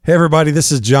Hey everybody,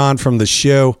 this is John from the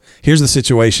show. Here's the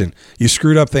situation. You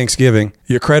screwed up Thanksgiving,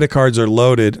 your credit cards are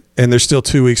loaded, and there's still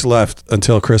 2 weeks left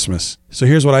until Christmas. So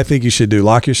here's what I think you should do.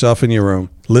 Lock yourself in your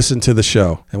room, listen to the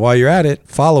show, and while you're at it,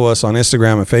 follow us on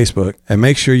Instagram and Facebook, and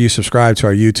make sure you subscribe to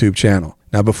our YouTube channel.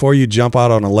 Now before you jump out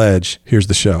on a ledge, here's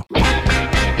the show.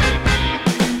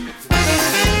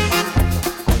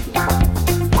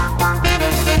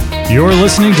 You're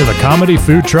listening to the Comedy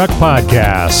Food Truck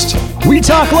Podcast. We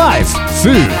talk life,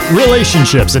 food,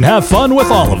 relationships, and have fun with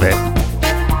all of it.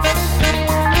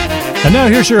 And now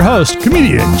here's your host,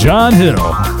 comedian John Hill.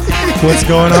 What's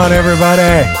going on, everybody?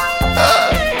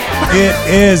 It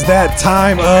is that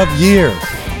time of year.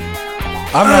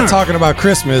 I'm not talking about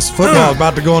Christmas. Football is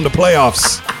about to go into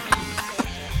playoffs.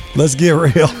 Let's get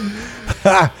real.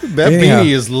 That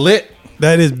beanie is lit.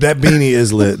 That beanie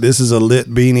is lit. This is a lit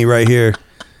beanie right here.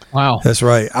 Wow. That's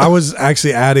right. I was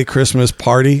actually at a Christmas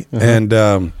party, and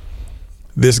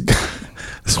this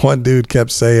one dude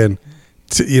kept saying,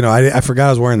 I forgot I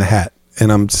was wearing the hat,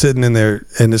 and I'm sitting in there,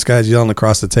 and this guy's yelling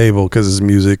across the table because it's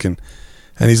music, and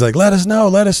he's like, let us know.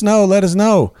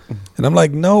 And I'm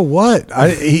like, no, what?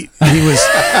 He was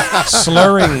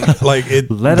slurring like it.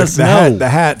 Let us know. The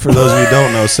hat, for those of you who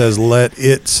don't know, says let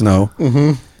it snow.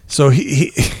 Mm-hmm. So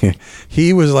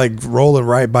he was like rolling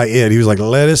right by it. He was like,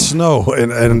 let it snow.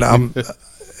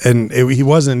 He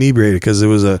wasn't inebriated because it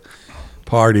was a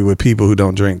party with people who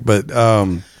don't drink. But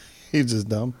He's just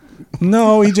dumb.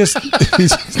 No, he's just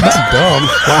dumb.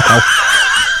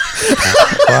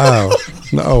 Wow.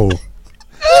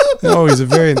 No, he's a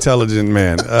very intelligent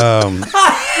man.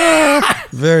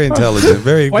 Very intelligent.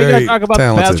 Very Why very you gotta talk about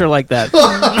talented. the pastor like that?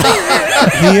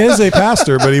 He is a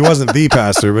pastor, but he wasn't the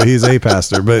pastor, but he's a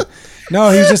pastor. But no,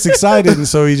 he was just excited, and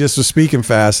so he just was speaking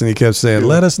fast, and he kept saying,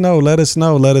 let us know.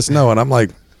 And I'm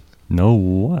like, No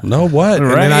what? no what?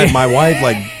 Right. And then my wife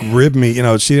like ribbed me.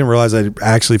 She didn't realize I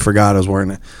actually forgot I was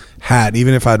wearing a hat.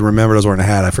 Even if I'd remembered I was wearing a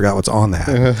hat, I forgot what's on the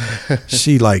hat.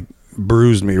 She like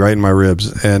bruised me right in my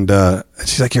ribs, and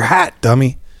she's like, your hat,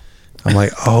 dummy. I'm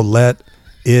like, oh, let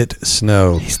it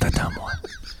snow. He's the dumb one.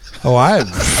 Oh,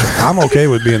 I'm okay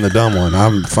with being the dumb one.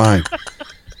 I'm fine.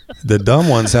 The dumb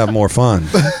ones have more fun.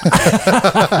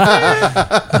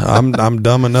 I'm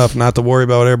dumb enough not to worry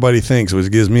about what everybody thinks,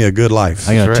 which gives me a good life.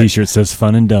 I got a t-shirt that says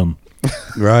fun and dumb.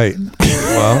 Right.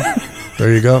 Well,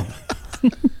 there you go.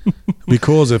 Be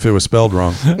cool as if it was spelled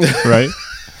wrong. Right?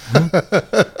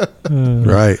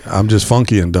 Right. I'm just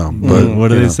funky and dumb. But What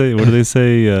do they say?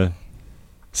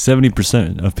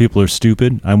 70% of people are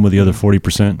stupid. I'm with the other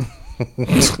 40%.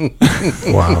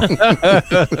 Wow.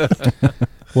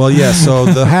 Well, yeah, so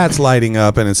the hat's lighting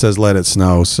up and it says let it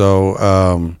snow. So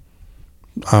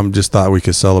I'm just thought we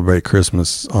could celebrate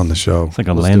Christmas on the show. It's like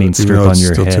a landing strip on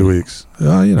your still head. 2 weeks.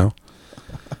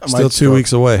 Still 2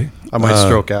 weeks away. I might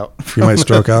stroke out. You might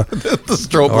stroke out. The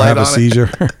strobe Or light have a on seizure.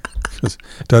 Do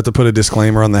I have to put a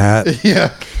disclaimer on the hat? it.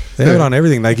 Yeah. They have it on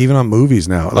everything, like even on movies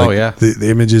now. Like yeah. The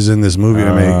images in this movie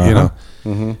I make,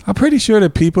 I'm pretty sure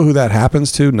that people who that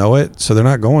happens to know it, so they're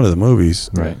not going to the movies.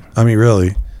 Right. I mean,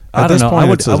 really. I don't know. I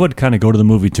would kind of go to the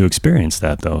movie to experience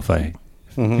that, though. If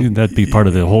that'd be part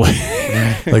of the whole.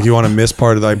 Like you want to miss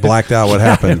part of I blacked out what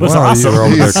happened. It was awesome. You were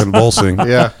over there convulsing.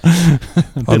 Yeah.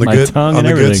 On the my good tongue on and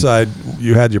the good everything. side,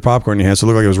 you had your popcorn in your hand, so it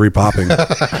looked like it was repopping.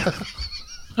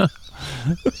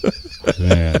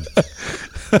 Man,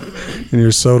 And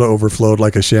your soda overflowed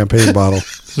like a champagne bottle.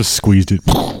 just squeezed it.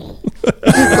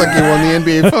 It's like you won the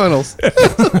NBA Finals.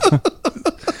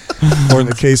 Or in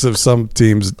the case of some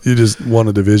teams, you just won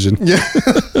a division. Yeah.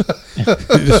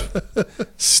 You're just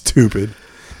stupid.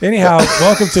 Anyhow,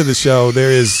 welcome to the show.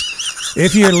 There is,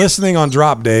 if you're listening on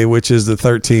drop day, which is the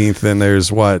 13th, then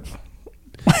there's what?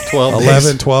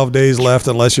 12 days left,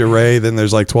 unless you're Ray. Then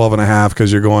there's like 12 and a half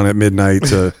because you're going at midnight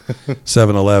to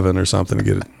 7-Eleven or something to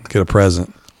get a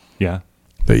present Yeah.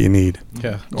 that you need.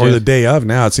 Yeah. Or the day of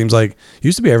now. It seems like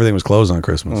used to be everything was closed on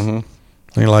Christmas.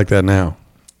 Ain't like that now.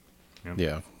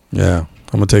 Yeah. Yeah.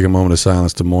 I'm going to take a moment of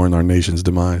silence to mourn our nation's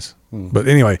demise. But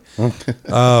anyway,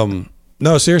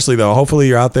 no, seriously though, hopefully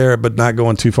you're out there, but not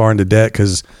going too far into debt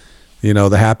because,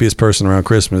 the happiest person around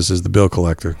Christmas is the bill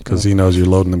collector because he knows you're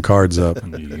loading them cards up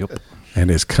Yep. and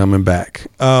it's coming back.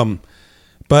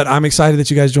 But I'm excited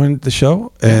that you guys joined the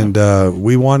show and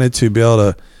we wanted to be able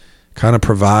to kind of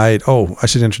provide. Oh, I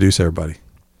should introduce everybody.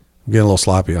 I'm getting a little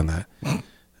sloppy on that.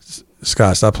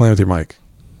 Scott, stop playing with your mic.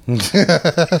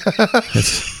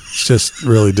 It's just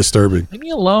really disturbing. Leave me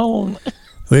alone.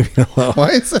 Leave me alone. Why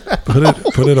is that? Put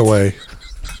it away.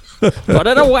 Put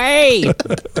it away.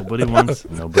 Nobody wants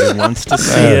to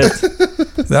see it.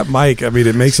 That mic, I mean,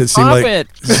 it makes it seem Stop like it.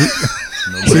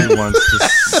 Nobody wants to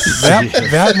see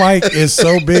That mic is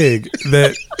so big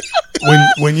that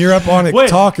when you're up on it Wait,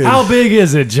 talking, how big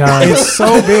is it, John? it's so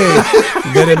big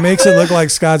that it makes it look like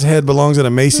Scott's head belongs at a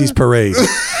Macy's parade.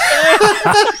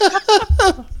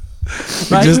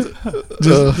 Right? Just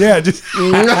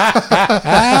you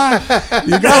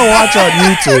gotta watch on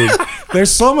YouTube.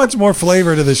 There's so much more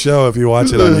flavor to the show if you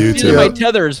watch it on These are YouTube. my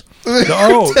tethers.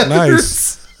 Oh,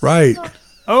 nice. Right.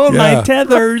 Oh, Yeah. my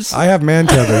tethers. I have man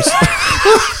tethers.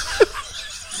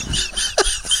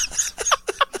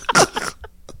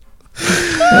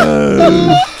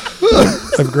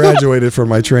 I've graduated from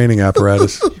my training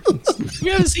apparatus. We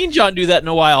haven't seen John do that in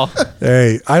a while.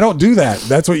 Hey, I don't do that.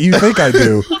 That's what you think I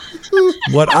do.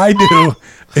 What I do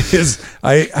is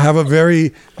I have a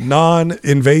very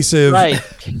non-invasive, Right.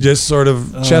 just sort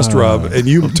of chest rub, and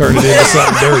you turn it into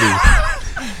something dirty.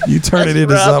 You turn it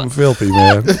into something filthy,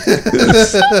 man.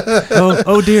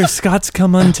 Oh dear, Scott's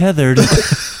come untethered.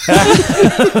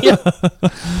 There you go.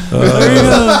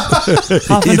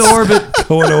 Off into orbit.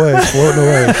 Going away, floating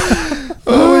away.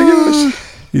 Oh my gosh.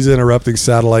 He's interrupting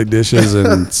satellite dishes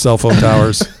and cell phone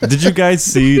towers. Did you guys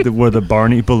see where the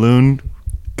Barney balloon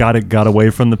got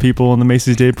away from the people on the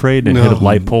Macy's Day Parade and it hit a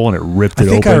light pole and it ripped I it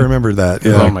think open? I remembered that. It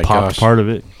Yeah. Oh my popped gosh. part of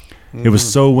it. It was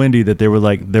so windy that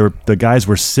the guys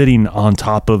were sitting on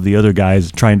top of the other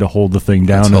guys trying to hold the thing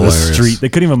down That's to the hilarious. street. They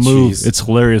couldn't even move. Jeez. It's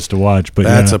hilarious to watch. But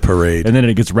That's a parade. And then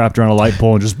it gets wrapped around a light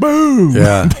pole and just boom.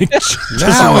 Yeah.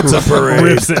 Now it's a parade.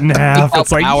 Rips it in half.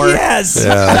 It's like Power. yes.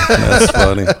 Yeah, that's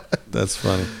funny. That's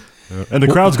funny. And the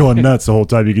crowd's going nuts the whole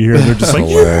time. You can hear it. They're just like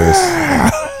Hilarious.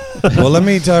 Well, let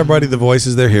me tell everybody the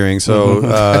voices they're hearing.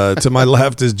 So to my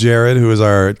left is Jared, who is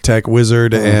our tech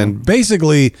wizard, and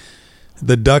basically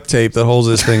the duct tape that holds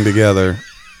this thing together.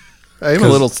 I'm a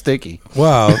little sticky.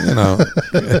 Wow, you know,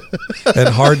 and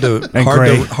hard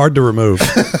gray. to remove.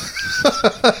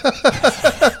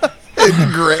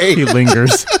 Great. he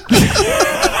lingers.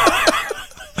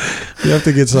 You have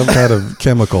to get some kind of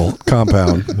chemical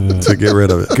compound to get rid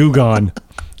of it. Goo gone.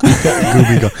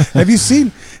 Have you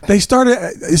seen? They started.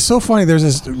 It's so funny. There's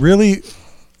this really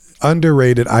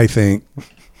underrated, I think,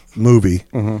 movie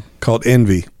called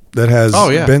Envy that has Oh,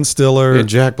 yeah. Ben Stiller And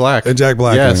Jack Black. And Jack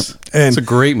Black in Yes. it. And it's a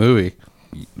great movie.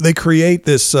 they create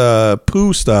this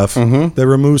poo stuff that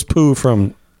removes poo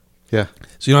from. Yeah.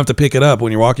 So you don't have to pick it up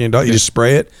when you're walking your dog. You just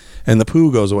spray it, and the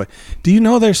poo goes away. Do you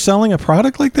know they're selling a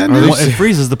product like that now? It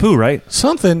freezes the poo, right?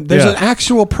 Something. There's Yeah. an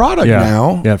actual product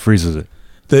now. Yeah, it freezes it.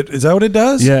 Is that what it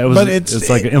does? Yeah, but it's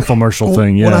like an infomercial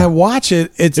thing. Yeah. When I watch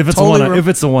it, it's if it's totally the one, if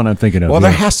it's the one I'm thinking of. well, yeah.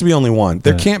 there has to be only one.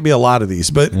 There can't be a lot of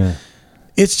these, but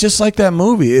it's just like that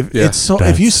movie. It's so if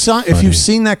That's you've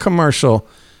seen that commercial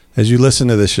as you listen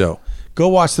to this show, go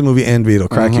watch the movie Envy. It'll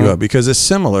crack you up because it's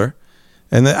similar.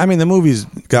 And the movie's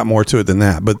got more to it than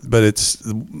that. But it's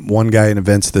one guy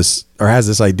invents this or has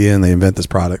this idea and they invent this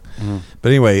product. But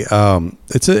anyway,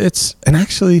 it's and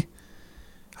actually.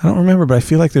 I don't remember, but I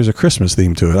feel like there's a Christmas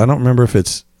theme to it. I don't remember if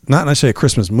it's not necessarily a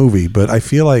Christmas movie, but I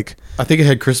feel like I think it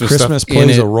had Christmas Christmas stuff in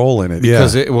plays it a role in it.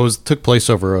 because Yeah, it took place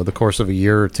over the course of a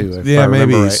year or two. If I yeah, remember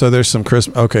maybe. right. So there's some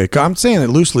Christmas. Okay, I'm saying it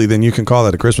loosely. Then you can call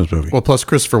that a Christmas movie. Well, plus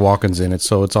Christopher Walken's in it,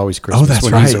 so it's always Christmas oh, that's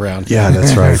when right. he's around. Yeah,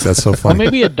 that's right. That's so Well, funny.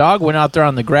 maybe a dog went out there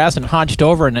on the grass and hunched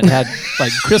over and it had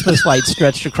like Christmas lights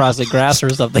stretched across the grass or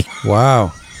something.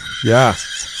 Wow. Yeah.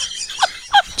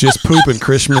 Just pooping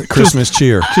Christmas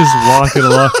cheer. just walking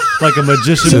along like a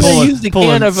magician Just- pulling, Use the pulling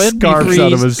can of scarves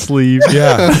out of antifreeze. his sleeve.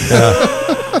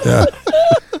 Yeah.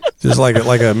 Just like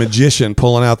a magician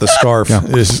pulling out the scarf.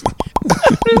 Just-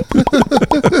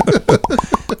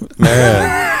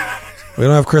 man, we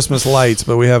don't have Christmas lights,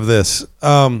 but we have this.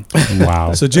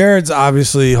 Wow. So Jared's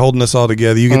obviously holding us all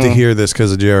together. You get to hear this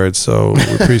because of Jared, so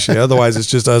we appreciate it. Otherwise, it's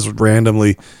just us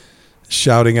randomly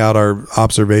shouting out our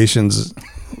observations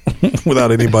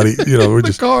without anybody. You know, we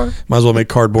just might as well make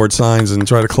cardboard signs and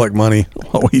try to collect money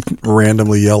while we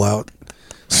randomly yell out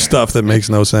stuff that makes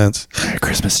no sense. Merry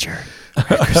Christmas, Jared.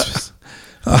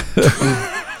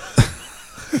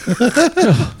 Trying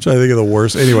to think of the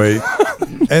worst. Anyway,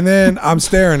 and then I'm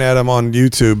staring at him on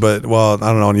YouTube, but well, I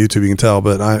don't know on YouTube you can tell,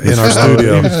 but I'm in our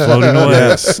studio. He's floating away.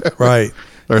 Yes, right.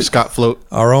 Or Scott Float.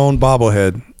 Our own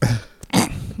bobblehead.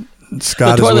 The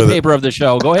Scott is toilet with paper of the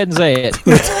show. Go ahead and say it.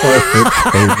 it.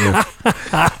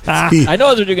 I know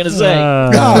that's what you're going to say.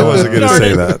 No, I wasn't going to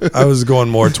say that. I was going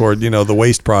more toward, the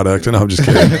waste product, and I'm just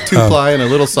kidding. 2-ply and a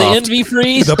little the soft. envy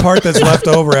freeze. The part that's left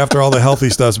over after all the healthy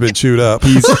stuff's been chewed up.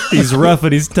 He's rough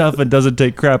and he's tough and doesn't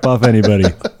take crap off anybody.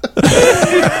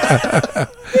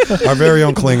 Our very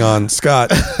own Klingon,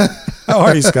 Scott. How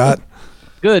are you, Scott?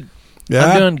 Good. Yeah?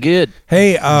 I'm doing good.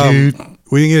 Hey,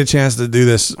 we didn't get a chance to do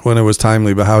this when it was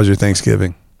timely, but how was your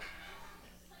Thanksgiving?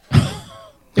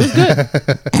 It was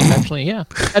good. Actually, yeah.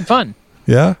 Had fun.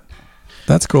 Yeah,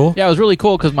 that's cool. Yeah, it was really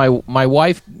cool because my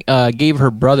wife gave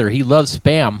her brother. He loves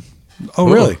Spam. Oh,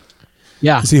 really?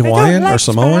 Yeah. Is he Hawaiian or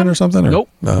Samoan or something? Or? Nope.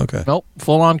 Oh, okay. Nope.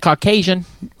 Full on Caucasian.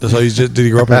 So did he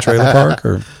grow up in a trailer park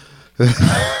or?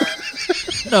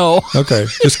 No. Okay,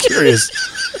 just curious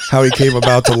how he came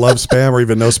about to love Spam or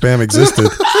even know Spam existed.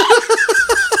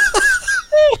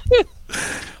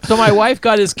 So my wife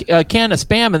got his can of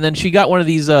Spam, and then she got one of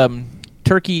these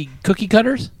turkey cookie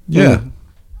cutters. Yeah.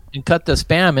 And cut the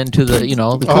Spam into the, the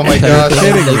Oh my cookie gosh. cutter.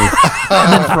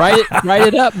 And then fried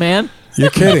it up, man. You're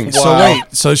kidding. So Wow. wait,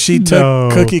 so she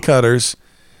took cookie cutters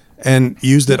and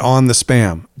used it on the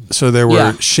Spam. So there were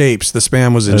Yeah. shapes. The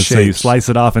Spam was in So you shapes. slice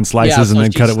it off in slices Yeah, so and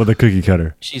then cut she's- it with a cookie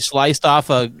cutter. She sliced off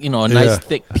a Yeah. nice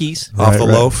thick piece, off the Right.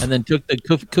 loaf. and then took the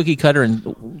cookie cutter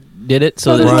and did it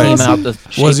so that Right. it came out the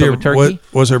shape of a turkey.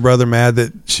 Was her brother mad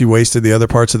that she wasted the other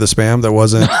parts of the Spam that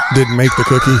didn't make the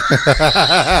cookie?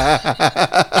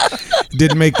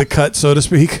 Didn't make the cut, so to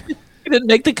speak. He didn't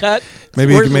make the cut.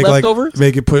 Maybe you Where's can the make leftovers?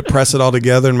 press it all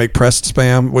together and make pressed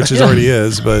Spam, which it already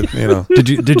is, but Did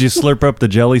you slurp up the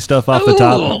jelly stuff off the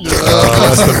top? Ooh.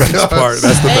 that's the best part.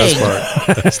 That's the best Dang.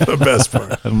 part. That's the best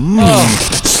part.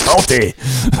 Salty.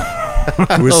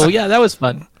 With, Oh yeah, that was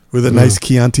fun. with a nice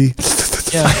Chianti,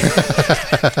 Yeah.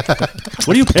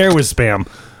 What do you pair with Spam?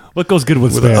 What goes good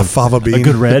with with Spam? a fava bean. A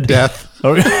good red? Death.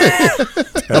 Oh,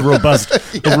 a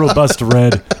robust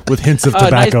red with hints of A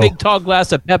nice tobacco. big tall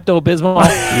glass of Pepto Bismol.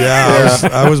 Yeah,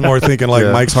 I was more thinking like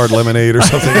Yeah. Mike's Hard Lemonade or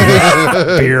something.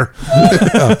 Beer.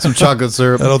 Some chocolate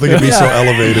syrup. I don't think it'd be so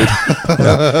elevated.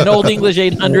 An Old English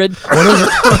 800.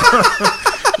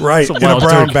 Right, It's a in a wild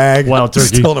brown turkey. bag. Wild turkey.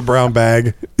 Still in a brown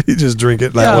bag. You just drink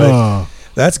it that Yeah. way. Oh,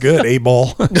 That's good.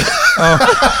 8-ball.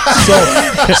 So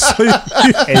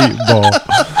 8-ball.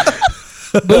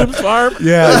 Boone Farm.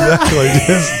 yeah, exactly.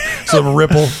 Just some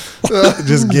Ripple.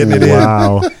 Just getting it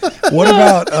Wow. in. What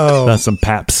about That's some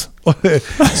Paps.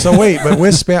 so wait, but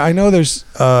with Spam, I know there's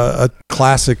a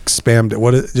classic Spam.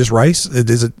 What is just rice?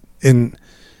 Is it in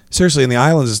seriously in the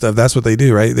islands and stuff? That's what they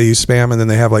do, right? They use Spam and then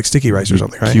they have like sticky rice or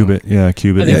something, right? Cube it. Yeah,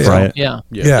 cube it I and think fry so, it. yeah.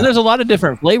 Yeah. And there's a lot of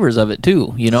different flavors of it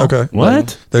too, Okay.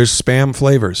 What? There's Spam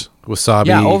flavors. Wasabi.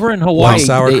 Yeah, over in Hawaii. Like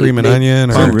sour they- cream and they- onion.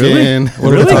 Or, Pumpkin.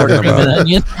 What are we talking Cream and about?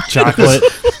 onion. Chocolate.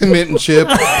 Mint and chip.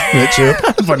 Mint chip,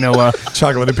 Vanilla.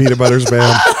 chocolate and peanut butter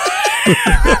Spam.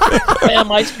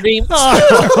 Spam ice cream.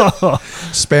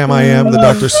 Spam I am, the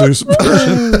Dr. Seuss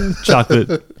version.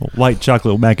 Chocolate. White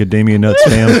chocolate macadamia nut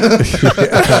Spam.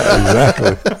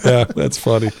 Exactly. Yeah, that's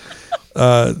funny.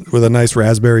 With a nice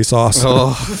raspberry sauce.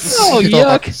 Oh,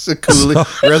 yuck. It's a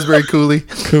coulis. Raspberry coulis.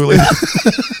 Cooley.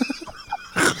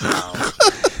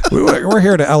 We're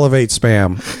here to elevate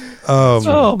Spam.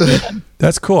 Oh man.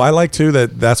 That's cool. I like too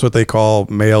that's what they call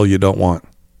mail you don't want.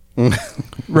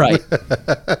 Right.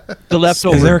 The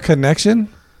leftover. Is there a connection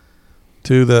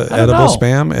to the I don't edible know.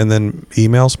 spam and then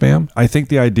email spam? I think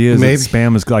the idea is Maybe. that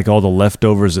Spam is like all the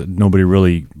leftovers that nobody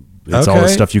really. It's all the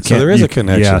Okay. stuff you So can't. there is you- a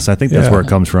connection. Yes, I think that's Yeah. where it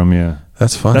comes from. Yeah.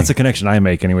 That's funny. That's the connection I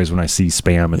make, anyways. When I see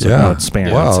Spam, it's Yeah. like, oh, it's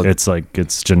Spam. Wow. It's like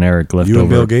it's generic leftover. you and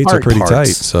Bill Gates are Art pretty parts. tight,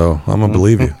 so I'm gonna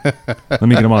believe you. Let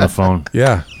me get him on the phone.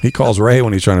 Yeah, he calls Ray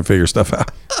when he's trying to figure stuff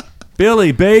out.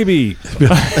 Billy, baby.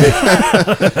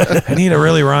 I need a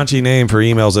really raunchy name for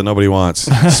emails that nobody wants.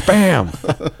 Spam.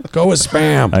 Go with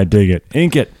spam. I dig it.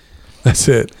 Ink it. That's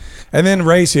it. And then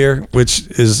Ray's here, which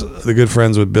is the good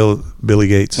friends with Billy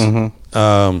Gates.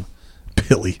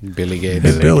 Billy. Billy Gates.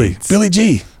 Hey, Billy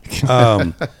G.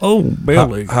 Oh,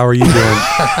 Billy. How are you doing?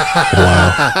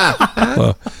 Wow.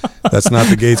 Well, that's not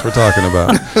the gates we're talking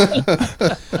about.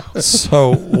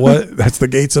 So what? That's the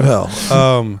gates of hell.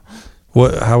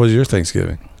 What? How was your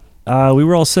Thanksgiving? We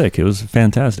were all sick. It was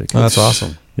fantastic. Oh, that's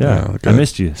awesome. Yeah, good. I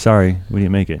missed you. Sorry, we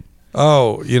didn't make it.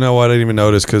 Oh, you know what? I didn't even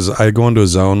notice because I go into a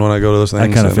zone when I go to those things. I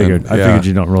kind of and then- figured. I figured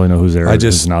you don't really know who's there. I or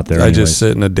just who's not there. I anyways. just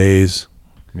sit in a daze.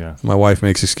 Yeah. My wife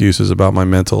makes excuses about my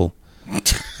mental,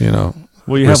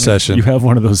 Well, you recession. have you have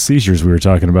one of those seizures we were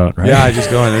talking about, right? Yeah, I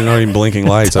just go in. They're not even blinking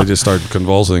lights. I just start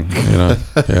convulsing. Yeah.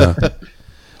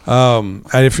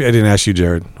 I didn't ask you,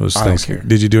 Jared. It was I don't Thanksgiving. care.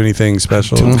 Did you do anything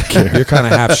special? You're kind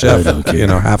of half chef,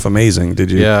 half amazing.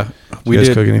 Did you? Yeah. Did you guys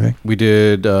cook anything We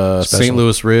did St. Special?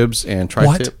 Louis ribs and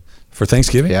tri-tip. for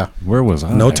Thanksgiving? Yeah. Where was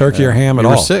I? No turkey or ham at You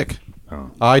all. were sick.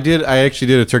 I actually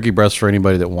did a turkey breast for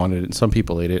anybody that wanted it. Some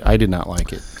people ate it. I did not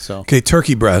like it. So Okay,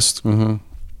 turkey breast.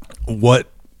 What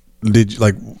did you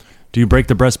like? Do you break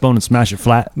the breastbone and smash it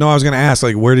flat? No, I was going to ask,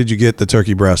 like, where did you get the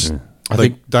turkey breast? I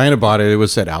think Diana bought it. It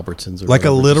was at Albertsons. Or Like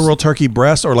a whatever. literal turkey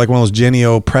breast, or like one of those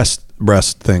Jenny-O pressed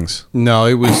breast things? No,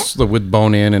 it was with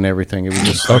bone in and everything. It was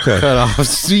just Okay. cut off.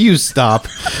 So you stop.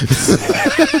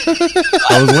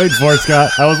 I was waiting for it,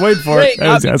 Scott. I was waiting for Ray it.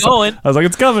 got me going. I was like,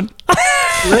 it's coming.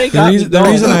 Ray The got me reason,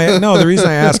 going. the reason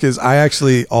I ask is I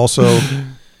actually also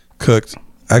cooked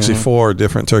 4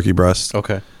 different turkey breasts.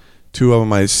 Okay. 2 of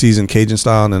them I seasoned Cajun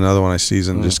style, and another one I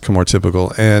seasoned just more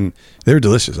typical, and they were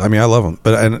delicious. I mean, I love them,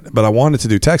 but I wanted to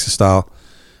do Texas style,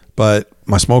 but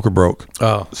my smoker broke.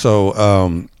 Oh. So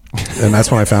and that's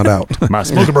when I found out. My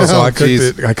smoker broke. So I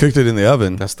geez. cooked it in the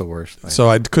oven. That's the worst. So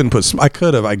I couldn't put. I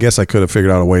could have. I guess I could have figured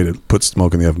out a way to put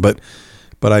smoke in the oven,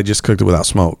 but I just cooked it without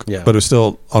smoke. Yeah. But it was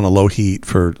still on a low heat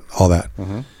for all that.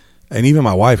 And even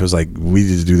my wife was like, "We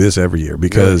need to do this every year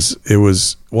because it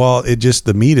was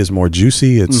the meat is more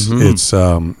juicy. It's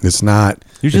not.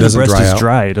 Usually it doesn't the breast dry is out.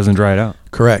 dry. It doesn't dry it out.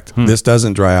 Correct. This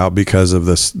doesn't dry out because of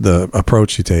the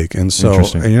approach you take, and so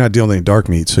Interesting. and you're not dealing with any dark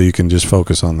meat, so you can just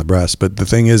focus on the breast. But the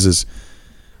thing is,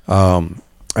 and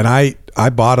I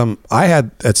bought them. I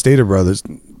had at Stater Brothers,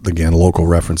 again, local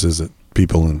references that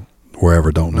people in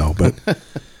wherever don't know, but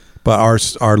but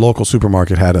our local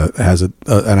supermarket has an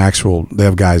actual. They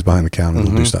have guys behind the counter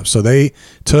that do stuff. So they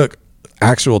took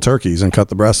actual turkeys and cut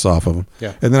the breasts off of them.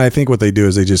 Yeah. And then I think what they do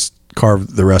is they just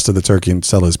carve the rest of the turkey and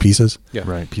sell it as pieces. Yeah.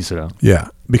 Right. Piece it out. Yeah,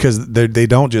 because they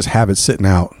don't just have it sitting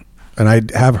out, and I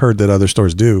have heard that other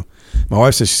stores do. My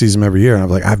wife says she sees them every year, and I'm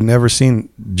like, I've never seen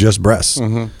just breasts.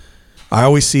 I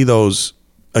always see those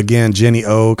again,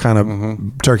 Jenny-O kind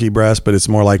of turkey breast, but it's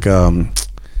more like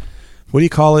what do you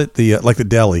call it? The like the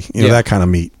deli, that kind of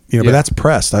meat. But that's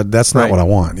pressed. That's not Right. what I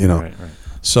want. Right.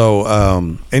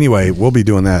 So anyway, we'll be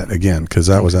doing that again because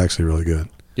that was actually really good.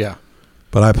 Yeah.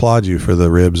 But I applaud you for the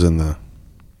ribs and the. How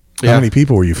Yeah. many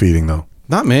people were you feeding though?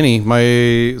 Not many.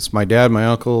 It's my dad, my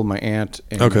uncle, my aunt,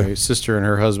 and Okay. my sister and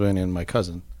her husband, and my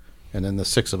cousin, and then the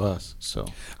 6 of us. So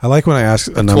I like when I ask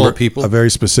a 12 number, people. a very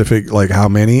specific, like how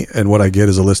many, and what I get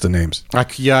is a list of names. I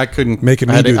couldn't Making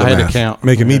me I had do to, the I had math. to count.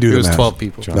 Making me do It the was math. 12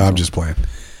 people. No, I'm just playing.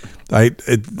 I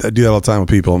do that all the time with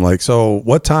people. I'm like, so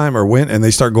what time or when? And they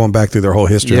start going back through their whole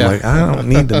history. Yeah. I'm like, I don't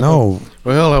need to know.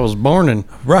 Well, I was born in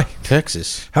Right.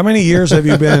 Texas. How many years have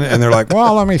you been? And they're like,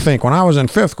 well, let me think. When I was in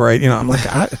 5th grade, I'm like,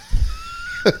 I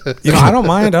don't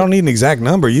mind. I don't need an exact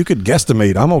number. You could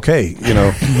guesstimate. I'm okay.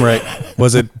 Right.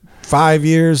 Was it 5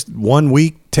 years, 1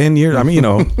 week, 10 years? I mean,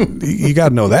 you got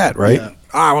to know that, right?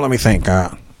 Well, let me think.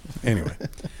 Anyway,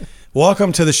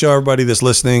 welcome to the show, everybody that's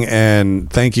listening, and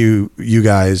thank you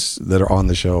guys that are on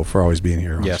the show for always being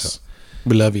here. On the show. Yes.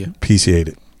 We love you. Appreciate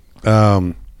it.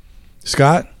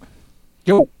 Scott,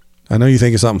 Yo. I know you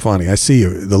think of something funny. I see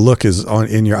you. The look is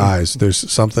in your eyes. There's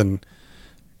something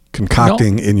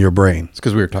concocting in your brain. It's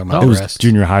because we were talking about It was breasts.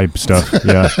 junior high stuff.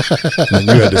 Yeah. And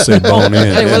you had to say bone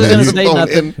in. Hey, and wasn't then gonna you, say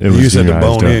nothing. It was you said junior to high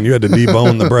bone stuff. in. You had to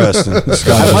debone the breast. And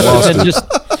Scott I just must lost have been it.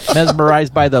 just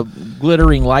mesmerized by the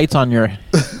glittering lights on your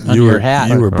You hat.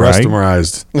 were Right.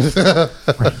 breastmerized.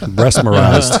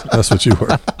 Breastmerized. That's what you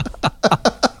were.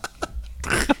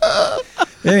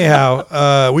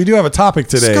 Anyhow, we do have a topic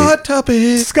today.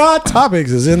 Scott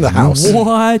Topics is in the house.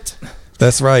 What?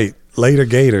 That's right. Later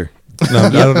Gator. No, I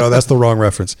don't know. That's the wrong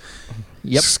reference.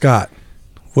 Yep. Scott,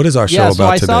 what is our show Yeah, about so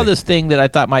I today? saw this thing that I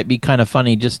thought might be kind of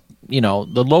funny. Just, the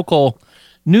local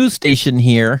news station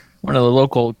here, one of the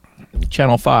local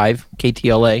Channel 5,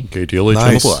 KTLA, KTLA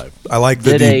Nice. Channel 5. I like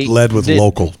that Did you led with did-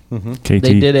 local. KT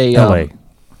they did LA.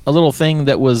 a little thing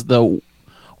that was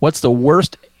what's the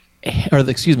worst,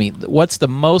 what's the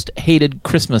most hated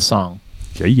Christmas song?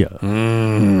 Yeah.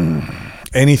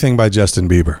 Anything by Justin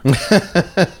Bieber.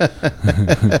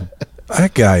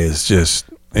 That guy is just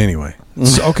anyway.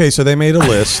 So they made a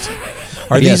list.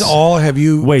 Are Yes. these all? Have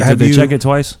you? Wait, have did they you, check it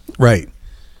twice? Right.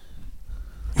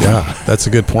 Yeah, that's a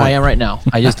good point. I am right now.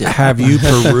 I just did. Have you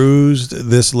perused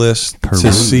this list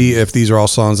to see if these are all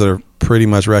songs that are pretty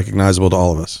much recognizable to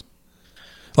all of us?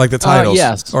 Like the titles?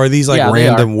 yes. Or are these like Yeah, they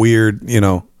random, weird,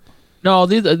 No,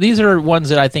 these are ones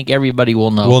that I think everybody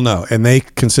will know. Well, no. And they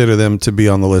consider them to be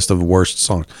on the list of worst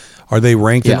songs. Are they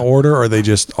ranked in Yeah. order or are they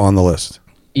just on the list?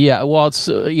 Yeah, well, it's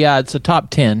a top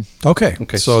 10. Okay.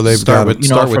 So they've start got with- it.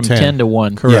 Start from 10. 10 to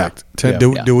 1. Correct. Yeah.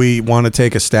 Do we want to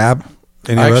take a stab?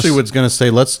 Any I of actually us? was going to say,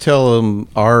 let's tell them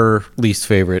our least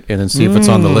favorite and then see if it's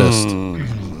on the list.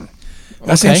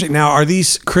 That's Okay. interesting. Now, are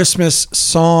these Christmas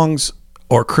songs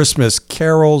or Christmas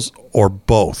carols or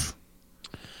both?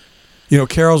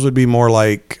 Carols would be more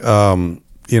like,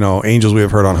 Angels We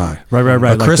Have Heard on High. Right. A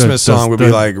Like Christmas song would be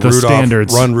like the Rudolph,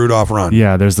 standards. Run, Rudolph, Run.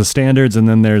 Yeah, there's the standards, and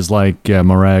then there's like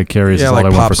Mariah Carey's Yeah, "Is All like I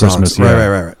Want pop for songs. Christmas." Right, Yeah.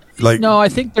 right. Like, No, I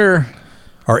think they're...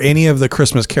 are any of the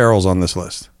Christmas carols on this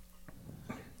list?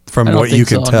 from I don't what you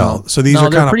think can so, tell. no. So these No, are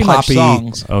they're kind of pretty much poppy,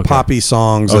 songs. Okay. poppy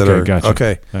songs that Okay, are gotcha.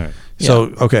 okay. All right. So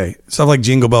okay, stuff like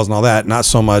Jingle Bells and all that, not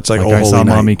so much like Like Oh I Holy saw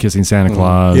Night. Mommy kissing Santa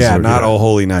Claus. Yeah, or- not Oh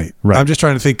Holy Night. Right. I'm just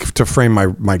trying to think to frame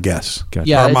my guess. Gotcha.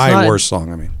 Yeah, or it's my not- worst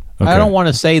song. I mean, Okay. I don't want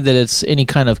to say that it's any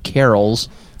kind of carols.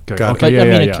 Okay. Got it. Okay, But yeah,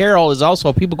 I mean, yeah, a carol is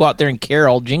also people go out there and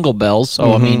carol jingle bells.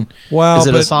 So I mean, well, is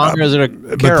it a but, song or is it a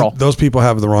but carol? those people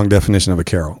have the wrong definition of a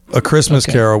carol. A Christmas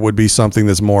Okay. carol would be something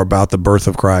that's more about the birth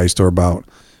of Christ or about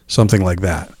something like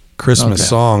that. Christmas Okay.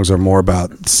 songs are more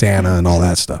about Santa and all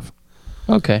that stuff.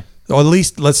 Okay, Or at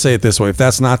least let's say it this way: if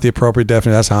that's not the appropriate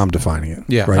definition, that's how I'm defining it.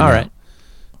 Yeah. right all now. right.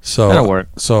 So That'll work.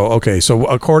 So okay, so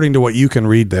according to what you can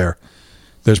read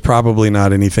there's probably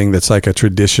not anything that's like a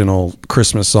traditional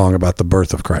Christmas song about the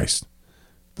birth of Christ.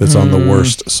 That's on the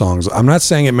worst songs. I'm not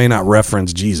saying it may not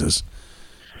reference Jesus.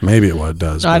 Maybe it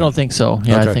does. I but don't think so.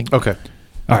 Yeah, Okay. I think Okay.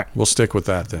 We'll stick with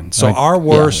that then. So I- our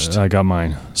worst. I got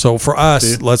mine. So for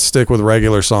us, let's stick with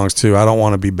regular songs too. I don't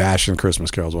want to be bashing Christmas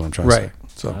carols. What I'm trying to Right. say.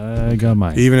 So I got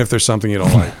mine. even if there's something you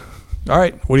don't like. All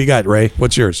right, what do you got, Ray?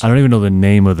 What's yours? I don't even know the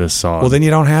name of this song. Well, then you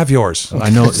don't have yours.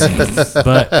 I know,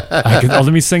 but let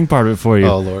me sing part of it for you.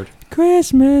 Oh Lord.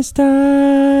 Christmas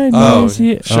time. Oh, is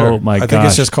here. sure. Oh my I gosh. think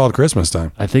it's just called Christmas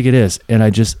time. I think it is, and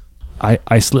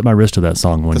I slit my wrist to that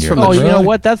song one That's year. from the- Oh, you know Really?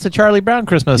 what? That's the Charlie Brown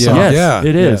Christmas Yeah. song. Yes, Yeah.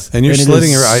 it is. And you're it slitting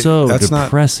is your- I- so that's not-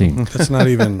 depressing. That's not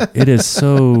even It is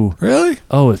so. really.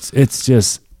 Oh, it's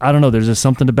just I don't know. There's just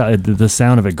something about it. The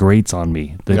sound of it grates on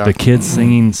me. The Yeah. kids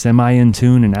singing semi in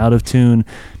tune and out of tune,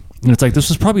 and it's like this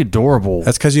was probably adorable.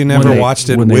 That's because you when never they- watched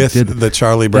it when they with did- the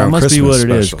Charlie Brown That must Christmas be what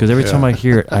it is. special. Because every time I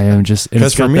hear it, I am just. and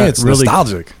Because it's got for me, that it's really,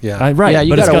 nostalgic. Yeah. Right, Yeah,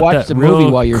 you but it's gotta got watch that the movie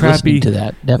real while you're crappy, listening to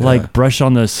that. Definitely. like brush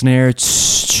on the snare.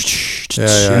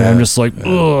 yeah, and I'm yeah. just like,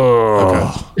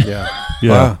 ugh. Yeah.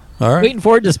 Yeah. Wow. All right. Waiting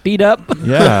for it to speed up.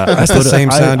 Yeah, That's the same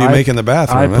sound you make in the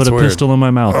bathroom. I That's put a weird. pistol in my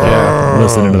mouth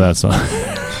listening to that song.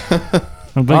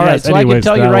 But All right, so I can anyways,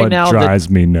 tell you that right one now drives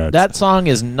me nuts. That song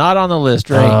is not on the list,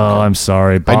 right? Oh, I'm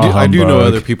sorry. I do know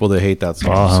other people that hate that song,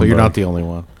 Bah so you're humbug. not the only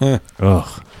one.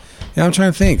 Ugh. Yeah, I'm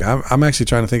trying to think. I'm actually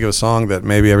trying to think of a song that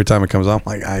maybe every time it comes on, I'm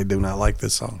like, I do not like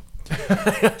this song.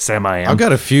 Sam, I am. I've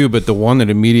got a few, but the one that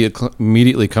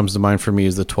immediately comes to mind for me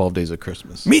is the 12 Days of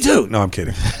Christmas. Me too. No, I'm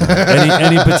kidding.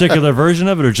 any particular version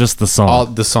of it or just the song? All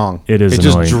the song. It is It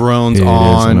annoying. just drones It is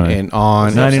on annoying. and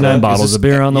on. 99 It's bottles just- of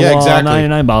beer on the yeah, wall. Exactly.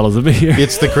 99 bottles of beer.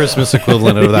 It's the Christmas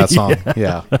equivalent of that song.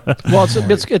 Yeah. Well,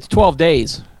 it's 12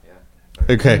 days.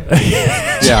 Okay.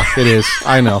 Yeah, it is.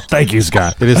 I know. Thank you,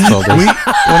 Scott. It is 12 days.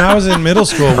 When I was in middle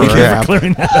school, we Crap.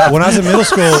 when I was in middle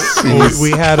school,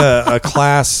 we had a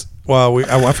class. Well,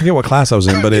 I forget what class I was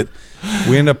in, but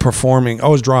we ended up performing. Oh,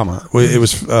 it was drama. It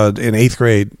was in 8th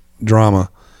grade drama.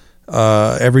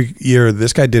 Every year,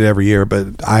 this guy did every year, but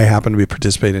I happened to be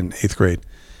participating in 8th grade,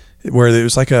 where it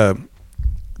was like a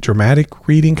dramatic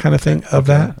reading kind of thing of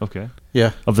that. Okay.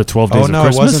 Yeah. Of the 12 days Oh of no,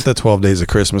 Christmas? it wasn't the 12 Days of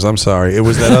Christmas. I'm sorry. It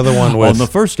was that other one with On the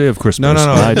first day of Christmas. No.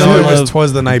 my No, true it was love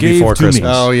Twas the Night gave Before to me.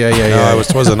 Christmas. Oh, yeah. No, it was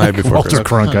Twas the Night Before Walter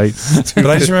Christmas. Cronkite. But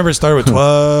I just remember it started with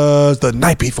 "Twas the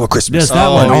night before Christmas." Yes, that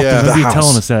Oh, one. yeah. I The remember you house.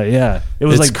 telling us that. Yeah, it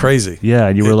was It's like crazy. Yeah,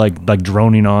 and you were like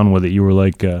droning on with it. You were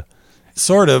like, it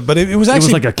Sort of, but it was was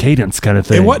actually like a cadence kind of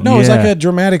thing. It was, no, it was like Yeah. a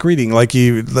dramatic reading, like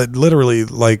you literally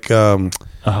like Oh,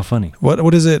 how funny.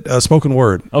 what is it? Spoken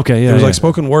word. Okay, yeah, it was yeah. like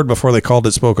spoken word before they called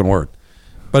it spoken word,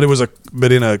 but it was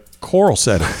but in a choral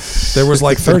setting. There was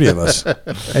like 30 of us.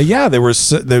 Yeah, there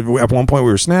was at one point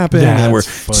we were snapping and we're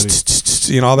That's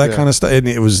funny. all that kind of stuff. And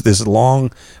it was this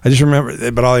long. I just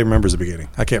remember, but all I remember is the beginning.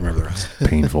 I can't remember the rest.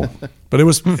 Painful. But it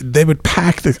was they would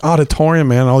pack the auditorium,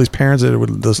 man. All these parents that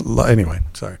would just, anyway.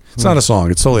 Sorry, it's not a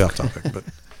song. It's totally off topic. But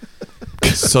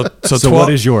so 12, what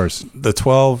is yours? the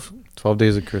 12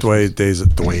 Days of Christmas. days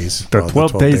of the ways. The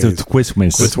 12 days of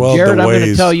Christmas. The 12 Jared, I'm going to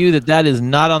ways. tell you that is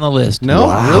not on the list. No,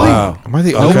 Wow. really? Am I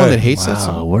the only Okay. one that hates that Wow,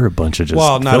 song? we're a bunch of just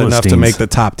Well, not enough to Philistines. make the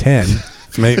top 10.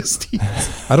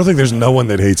 I don't think there's no one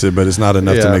that hates it, but it's not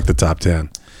enough to Yeah. make the top 10.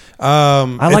 I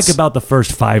like it's- about the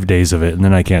first 5 days of it, and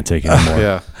then I can't take it anymore.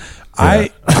 Yeah.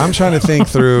 I'm trying to think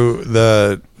through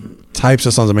the types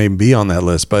of songs that may be on that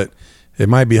list, but it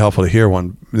might be helpful to hear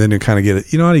one. Then you kind of get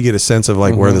it. You know how to get a sense of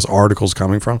like where this article's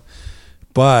coming from.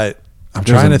 But I'm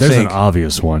trying to there's think. an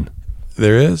obvious one.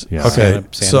 There is? Yeah. Okay.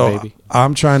 Santa so Baby.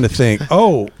 I'm trying to think.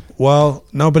 Oh, well,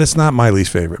 no, but it's not my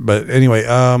least favorite. But anyway,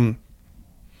 I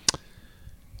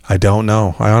don't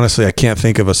know. I can't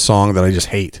think of a song that I just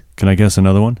hate. Can I guess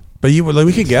another one? But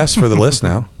we could guess for the list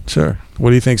now. Sure. What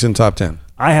do you think's in top 10?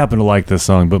 I happen to like this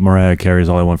song, but Mariah Carey's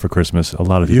 "All I Want for Christmas." A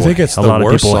lot of people. You think it's a the lot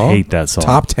worst of people song? hate that song.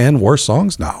 Top 10 worst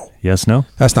songs? No. Yes, no.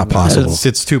 That's not possible.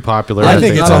 It's too popular. I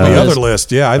think it's on the not on the other list.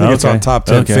 list. Yeah, I think it's on top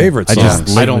 10 favorite songs. I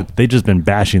just I don't- they've just been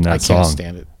bashing that I song. can't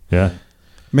stand it. Yeah.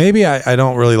 Maybe I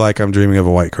don't really like I'm Dreaming of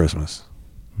a White Christmas.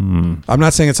 I'm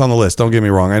not saying it's on the list. Don't get me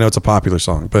wrong. I know it's a popular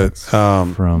song, but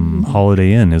From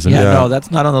Holiday Inn, isn't Yeah, it? no, that's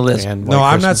not on the list. And no,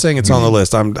 White I'm not Christmas. saying it's on the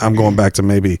list. I'm going back to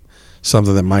maybe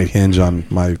something that might hinge on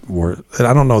my word. And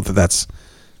I don't know that that's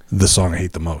the song I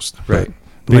hate the most. Right.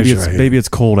 But I'm Baby, sure I hate it. Baby, it's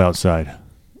cold outside.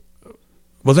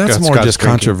 Well, that's Scott's more just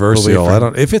drinking. controversial. We'll wait for I him.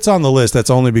 don't. If it's on the list, that's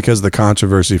only because of the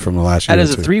controversy from the last year. That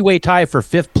is or a two. 3-way tie for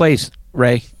 5th place,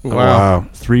 Ray. Wow.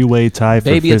 3-way tie for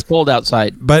Baby, it's fifth. cold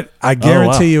outside. But I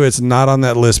guarantee wow. you, it's not on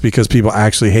that list because people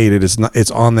actually hate it. It's not.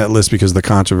 It's on that list because of the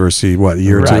controversy. What, a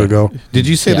year or two Right. ago? Did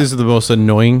you say Yeah. these are the most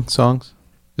annoying songs?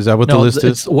 Is that what the No, list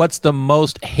it's is? what's the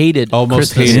most hated Oh,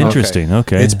 most Christmas hated. song. Interesting.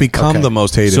 Okay. It's become Okay. the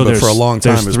most hated, so but for a long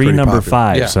time, there's it's 3 pretty number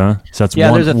popular. 5s, huh? So that's Yeah,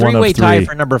 one, there's a one of 3-way tie 3.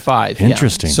 for number 5. yeah.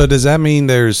 Interesting. So does that mean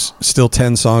there's still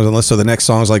 10 songs on the list? So the next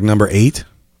song's like number 8?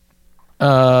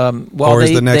 Well, Or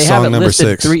is the next they have song it number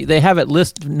listed 6? They have it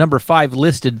number 5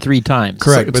 listed 3 times.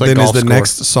 Correct. it's But like then is golf the score.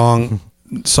 next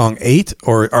song 8?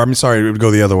 Or I'm sorry, it would go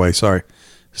the other way. Sorry.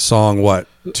 Song what?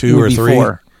 2 would or be 3?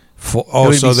 4. Four. It Oh,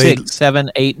 would so be they 6,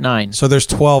 7, 8, 9. so there's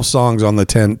 12 songs on the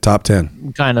top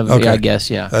 10. Kind of, Okay. yeah, I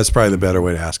guess, yeah. That's probably the better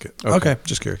way to ask it. Okay,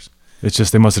 just curious. It's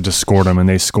just they must have just scored them, and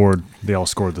they all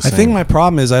scored the I same. think my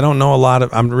problem is I don't know a lot of.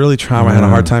 I'm really trying. I had a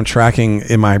hard time tracking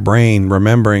in my brain,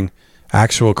 remembering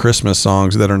actual Christmas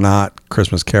songs that are not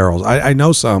Christmas carols. I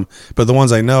know some, but the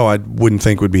ones I know, I wouldn't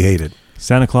think would be hated.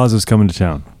 Santa Claus is coming to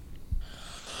town.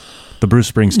 The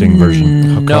Bruce Springsteen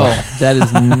version. No, that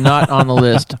is not on the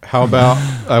list. How about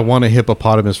I Want a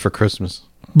Hippopotamus for Christmas?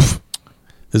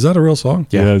 Is that a real song?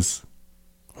 Yes.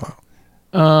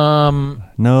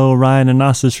 No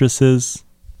rhinoceroses.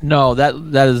 No, that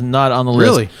is not on the list.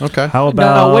 Really? Okay. How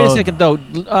about? No, wait a second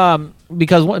though.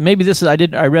 Because maybe this is I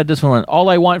read this one. All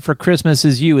I Want for Christmas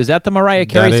Is You. Is that the Mariah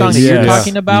Carey That song is, that you're yes.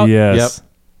 talking about? Yes.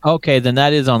 Okay, then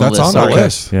that is on the That's list. on the Sorry.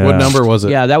 list. Yeah. What number was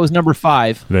it? Yeah, that was number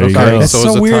 5. There you Okay. go. That's So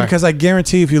it's so a weird tie. because I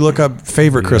guarantee if you look up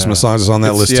favorite Christmas songs, it's on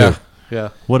that list yeah. too. Yeah.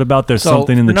 What about there's So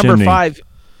something in the for number chimney? 5,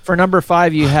 for number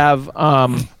 5, you have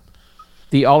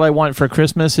the All I Want for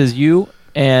Christmas Is You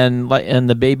and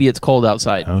the Baby It's Cold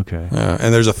Outside. Okay.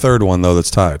 And there's a third one though that's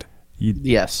tied.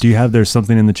 Yes. Do you have there's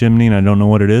something in the chimney and I don't know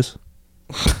what it is?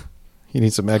 You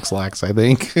need some X-Lax, I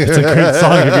think. It's a great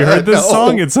song. Have you heard this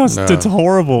song? It's it's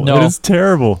horrible. No. It is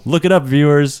terrible. Look it up,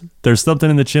 viewers. There's something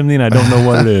in the chimney and I don't know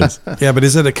what it is. Yeah, but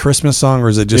is it a Christmas song or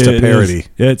is it just a It parody? is.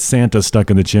 It's Santa stuck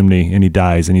in the chimney and he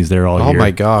dies and he's there all Oh year.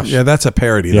 my gosh. Yeah, that's a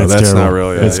parody Yeah, though. it's That's terrible. not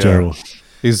really. It's terrible.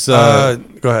 He's Go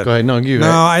ahead. go ahead. No, you.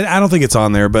 No, I don't think it's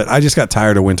on there, but I just got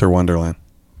tired of Winter Wonderland.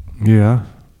 Yeah.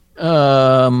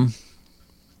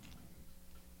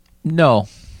 No.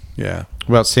 Yeah.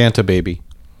 What about Santa Baby?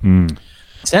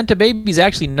 Santa Baby's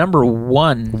actually number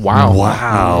 1. Wow.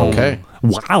 Wow. Okay.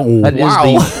 Wow. That is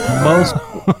the most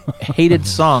hated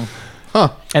song. Huh.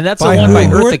 And that's By the one who? by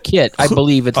Who Eartha are- Kitt, I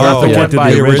believe. It's Oh, not the yeah, one did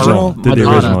by the original? Did the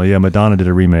Madonna. original. Yeah, Madonna did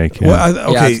a remake. Yeah. Well,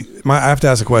 okay, Yeah, I have to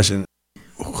ask a question.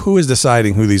 Who is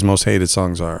deciding who these most hated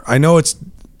songs are? I know it's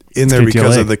in there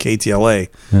because KTLA. of the KTLA,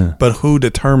 Yeah. but who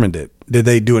determined it? Did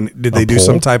they do poll?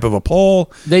 some type of a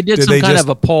poll? They did some kind just of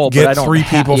a poll, but Get I don't 3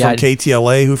 ha- people yeah, from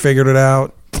KTLA who figured it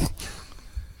out.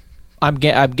 I'm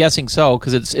guessing so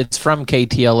because it's from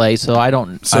KTLA, so I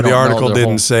don't. So I the don't know article their didn't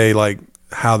whole- say like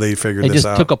how they figured They this just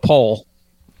out. took a poll.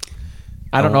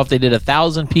 I don't know if they did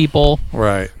 1,000 people.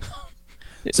 Right.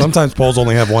 Sometimes polls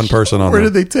only have one person on Where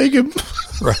them. did they take him?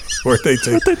 Right. Where'd they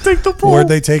take? take the poll? Where'd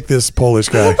they take this Polish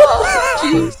guy?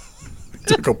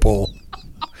 Took a poll.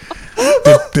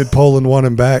 Did Poland want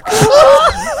him back?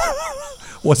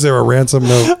 Was there a ransom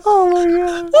note? Oh my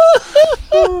god!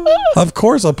 Of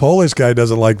course, a Polish guy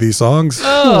doesn't like these songs.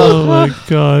 Oh my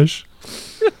gosh.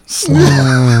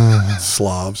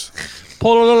 Slavs.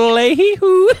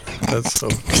 Pololehi-hoo. That's so.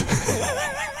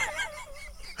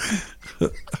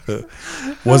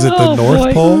 Was it the North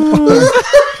boy. Pole?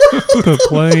 The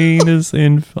plane is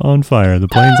on fire. The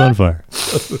plane's on fire.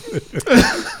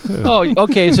 Oh,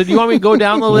 okay. So do you want me to go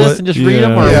down the list What? and just read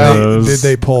them? Or Yeah. Did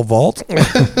they pull vault?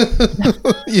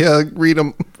 Yeah, read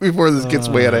them before this gets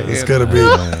way out of It's hand. gonna be.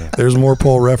 There's more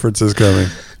poll references coming.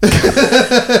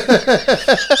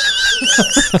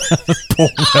 Poll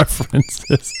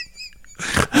references.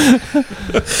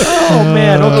 Oh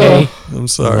man. Okay. I'm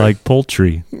sorry. Like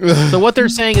poultry. So what they're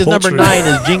saying is number Poultry. 9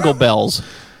 is Jingle Bells.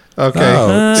 Okay.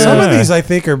 Oh, some of these I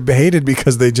think are hated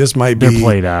because they just might be They're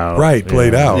played out. Right,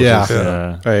 played Yeah. out.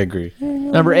 Yeah. I agree.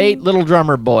 Number 8, Little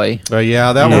Drummer Boy.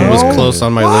 Yeah, that one was close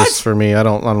on my list for me. I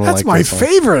don't That's like my this one.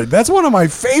 favorite. That's one of my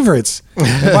favorites.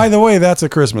 And by the way, that's a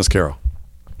Christmas Carol.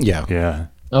 Yeah. Yeah.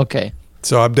 Okay.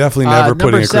 So I'm definitely never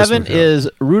putting number a Christmas 7 Carol. is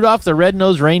Rudolph the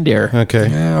Red-Nosed Reindeer. Okay.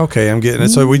 Yeah, okay, I'm getting it.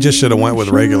 So we just should have went with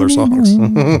regular songs.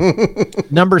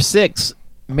 Number 6,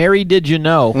 Mary Did You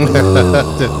Know?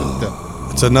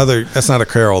 It's another. That's not a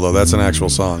carol though. That's an actual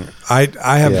song. I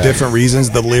have Yeah. different reasons.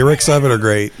 The lyrics of it are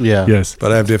great. Yeah. Yes.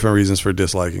 But I have different reasons for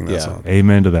disliking that Yeah. song.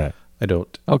 Amen to that. I don't.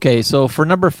 Okay, so for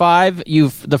number 5,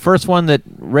 the first one that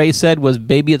Ray said was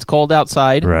 "Baby, It's Cold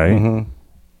Outside." Right.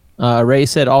 Ray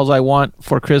said, "All I want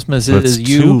for Christmas That's is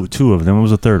you," two of them. What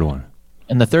was the third one?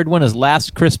 and the third one is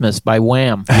 "Last Christmas" by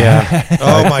Wham. Yeah.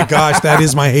 Oh my gosh, that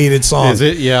is my hated song. Is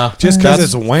it? Yeah. Just because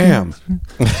it's Wham.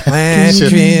 Last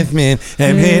Christmas.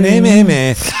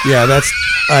 Yeah, that's.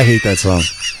 I hate that song.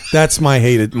 That's my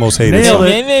most hated Nailed song.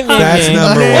 it. That's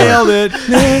number Nailed one. it.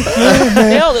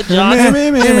 Nailed it, John.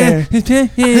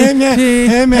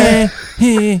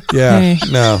 Yeah,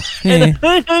 no.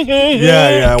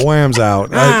 Yeah, Wham's out.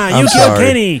 I'm sorry.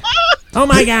 Kenny. Oh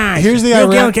my gosh. Here's the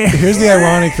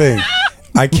ironic thing.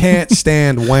 I can't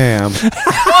stand Wham.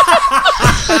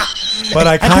 But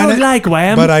I kind of like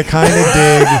Wham. But I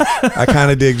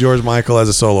kind of dig George Michael as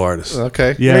a solo artist.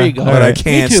 Okay. Yeah. There you go. But I Me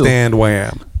can't too. stand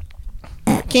Wham.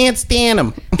 Can't stand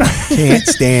him. Can't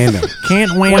stand him.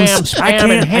 Can't wham. Wham, spam,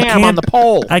 and ham on the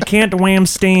pole. I can't wham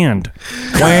stand.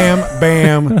 Wham,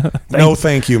 bam. No,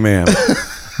 thank you, ma'am.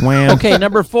 Wham. Okay,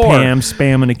 number 4, Pam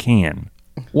spam in a can.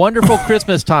 "Wonderful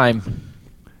Christmas Time."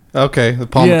 Okay. The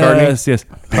Paul McCartney. Yes.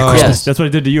 Merry Oh. Christmas. Yes. That's what I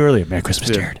did to you earlier. Merry Christmas,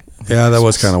 Jared. Yeah, that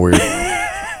was kind of weird.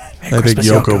 I think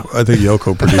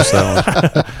Yoko produced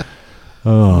that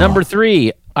one. Number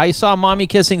 3, "I Saw Mommy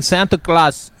Kissing Santa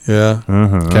Claus." Yeah.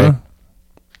 Okay.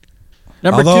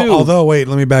 Number 2, Although, wait,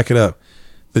 let me back it up.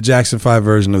 The Jackson 5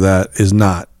 version of that is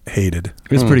not hated.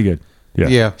 It's pretty good. Yeah.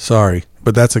 Yeah. Sorry,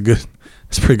 but it's a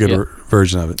pretty good Yeah.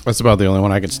 version of it. That's about the only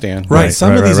one I can stand. Right.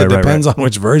 Some of these, it right, depends on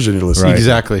which version you're listening to.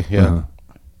 Exactly. Yeah.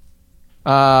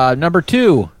 number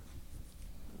 2,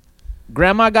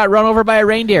 "Grandma Got Run Over by a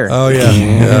Reindeer." Oh,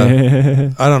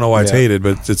 yeah. I don't know why it's hated,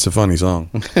 but it's a funny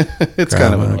song. It's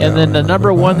kind of And then the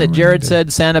number 1 that Jared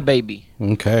said, "Santa Baby."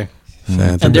 okay.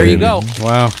 Santa And there you Baby. go.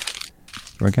 Wow.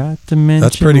 Forgot to mention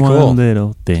That's pretty cool. one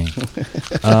little thing.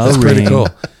 That's pretty cool.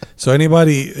 So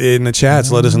anybody in the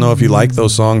chats, let us know if you like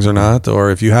those songs or not,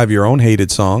 or if you have your own hated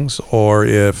songs, or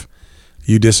if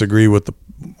you disagree with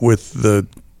the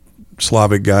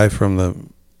Slavic guy from the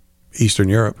Eastern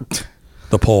Europe,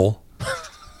 the Pole.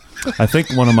 I think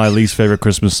one of my least favorite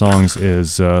Christmas songs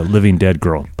is "Living Dead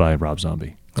Girl" by Rob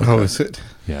Zombie. Oh, is it?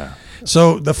 Yeah.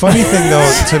 So the funny thing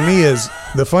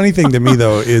to me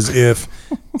though is if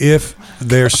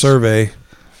their survey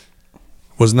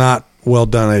was not well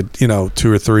done at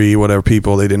 2 or 3 whatever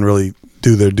people, they didn't really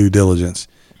do their due diligence,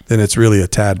 then it's really a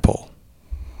tadpole.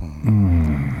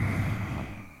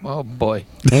 Oh boy.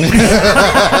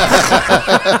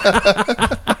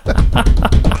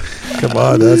 Come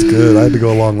on, that's good. I had to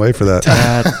go a long way for that.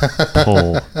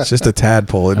 Tadpole. It's just a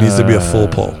tadpole. It needs to be a full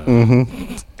pole,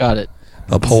 Got it.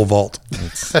 a pole vault,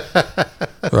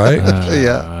 right?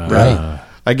 Yeah. Right.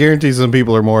 I guarantee some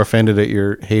people are more offended at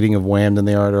your hating of Wham than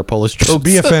they are at our Polish So tropes.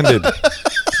 be offended.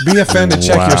 Be offended.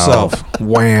 Check Wow. yourself.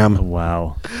 Wham,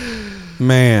 Wow.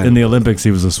 man. In the Olympics,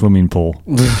 he was a swimming pole.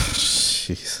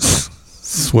 Jeez.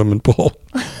 Swimming pool.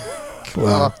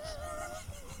 Wow.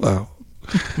 Wow.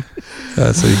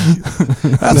 That's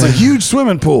a huge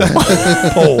swimming pool.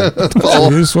 Pole. That's a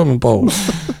huge swimming pole.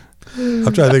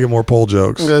 I'm trying to think of more pole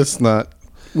jokes. That's not.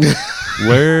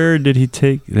 Where did he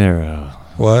take there?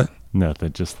 What?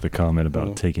 Nothing. Just the comment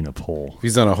about taking a pole. If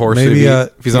he's on a horse, Maybe,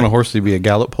 if he's on a horse, he'd be a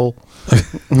gallop pole.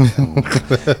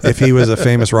 If he was a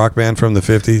famous rock band from the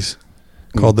 50s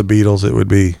called the Beatles, it would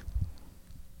be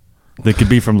They could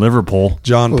be from Liverpool.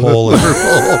 John Paul and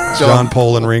John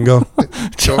Paul and Ringo.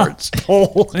 George.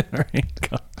 Pole.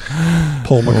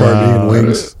 Paul McCartney and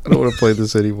Wings. I don't want to play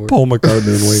this anymore. Paul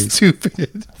McCartney and Wings.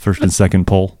 Stupid. First and second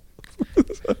pole.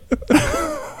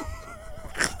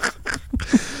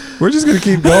 We're just going to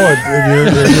keep going.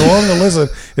 If you're willing to listen,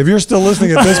 if you're still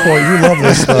listening at this point, you love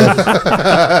this stuff.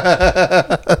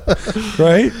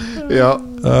 Right? Yeah.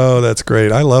 Oh, that's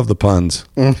great. I love the puns.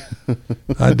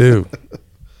 I do.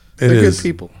 They're good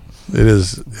people. It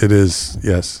is.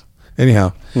 Yes.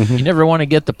 Anyhow. You never want to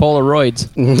get the Polaroids.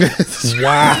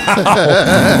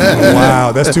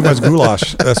 Wow. That's too much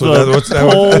goulash. That's what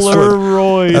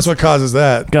causes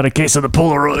that. Got a case of the You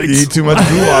Polaroids. eat too much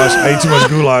goulash. I eat too much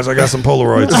goulash. I got some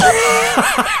Polaroids.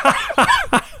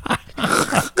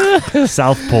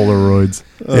 South Polaroids.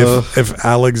 If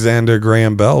Alexander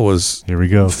Graham Bell was Here we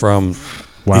go. from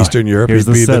Wow. Eastern Europe, Here's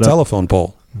he'd the be the setup. telephone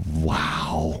pole.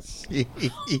 Wow.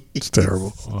 It's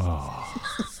terrible.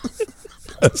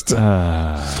 That's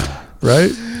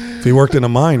right? If he worked in a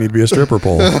mine, he'd be a stripper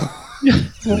pole.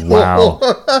 Wow.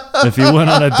 If he went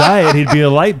on a diet, he'd be a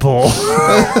light pole.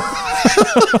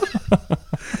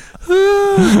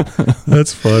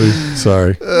 That's funny.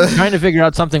 Sorry. Trying to figure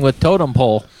out something with totem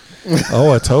pole.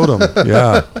 Oh, a totem.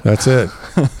 Yeah, that's it.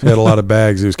 He had a lot of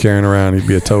bags he was carrying around. He'd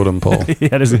be a totem pole. He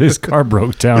had his car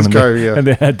broke down, and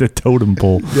they had the totem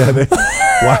pole. Yeah.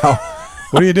 Wow.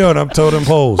 What are you doing? I'm totem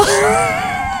poles.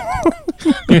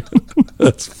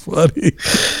 That's funny.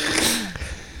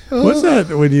 What's that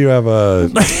when you have a...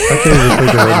 I can't even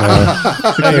think of it now.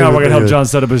 Hang on, we're going to help John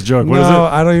set up his joke. What is it? No,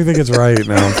 I don't even think it's right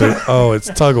now. It's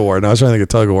tug of war. No, I was trying to think of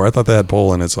tug of war. I thought they had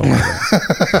pole in it somewhere.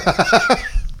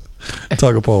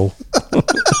 Tug of pole.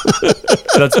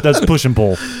 That's push and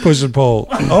pull. Push and pull.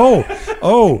 Oh.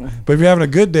 But if you're having a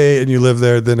good day and you live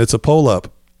there, then it's a pull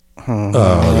up. Oh,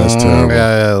 that's terrible.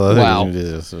 Wow.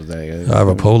 I have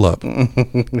a pull up.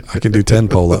 I can do 10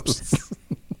 pull ups.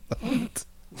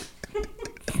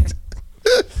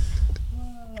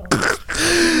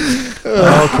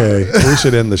 Okay, we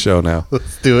should end the show now.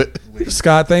 Let's do it.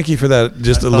 Scott, thank you for that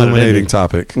just illuminating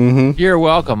topic. Mm-hmm. You're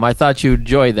welcome. I thought you'd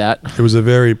enjoy that. It was a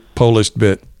very Polish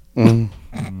bit. They're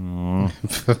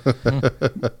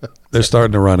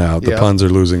starting to run out. The puns are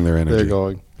losing their energy. They're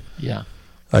going. Yeah.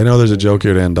 I know there's a joke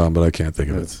here to end on, but I can't think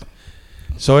of it.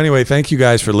 So anyway, thank you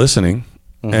guys for listening.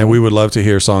 And we would love to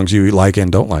hear songs you like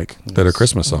and don't like that are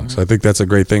Christmas songs. I think that's a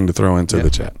great thing to throw into the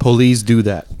chat. Police do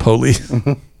that. Police.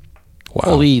 Wow.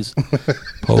 Police.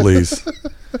 Police.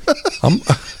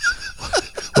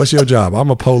 What's your job? I'm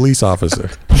a police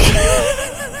officer.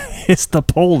 It's the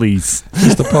police.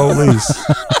 It's the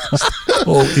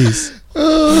police.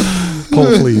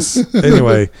 Police.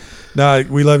 Anyway,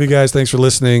 we love you guys. Thanks for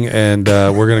listening. And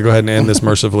we're going to go ahead and end this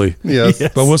mercifully. Yes.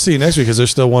 But we'll see you next week because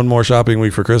there's still one more shopping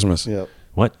week for Christmas. Yep.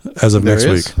 What? As of next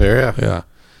There week. is. There, Yeah.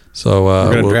 So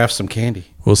we're going to draft some candy.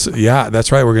 We'll see. Yeah, that's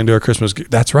right. We're going to do our Christmas.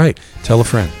 That's right. Tell a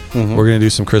friend. We're going to do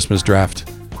some Christmas draft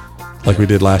like we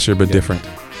did last year, but different.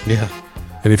 Yeah.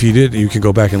 And if you did, you can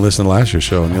go back and listen to last year's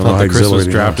show, and you'll know how The Christmas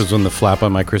exhilarating draft it is when the flap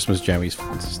on my Christmas jammies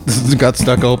got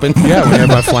stuck open. Yeah, when you have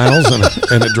my flannels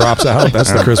and it drops out.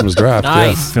 That's the Christmas draft.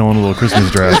 Nice. Feeling a little Christmas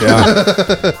draft.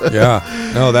 Yeah.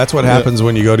 No, that's what happens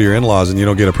when you go to your in-laws and you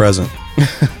don't get a present.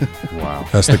 Wow.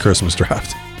 That's the Christmas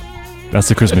draft. That's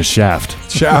the Christmas shaft.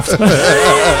 Shaft.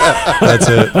 That's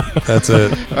it. All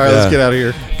right, let's get out of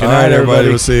here. Good night, everybody.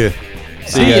 We'll see you.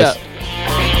 See you guys. ya.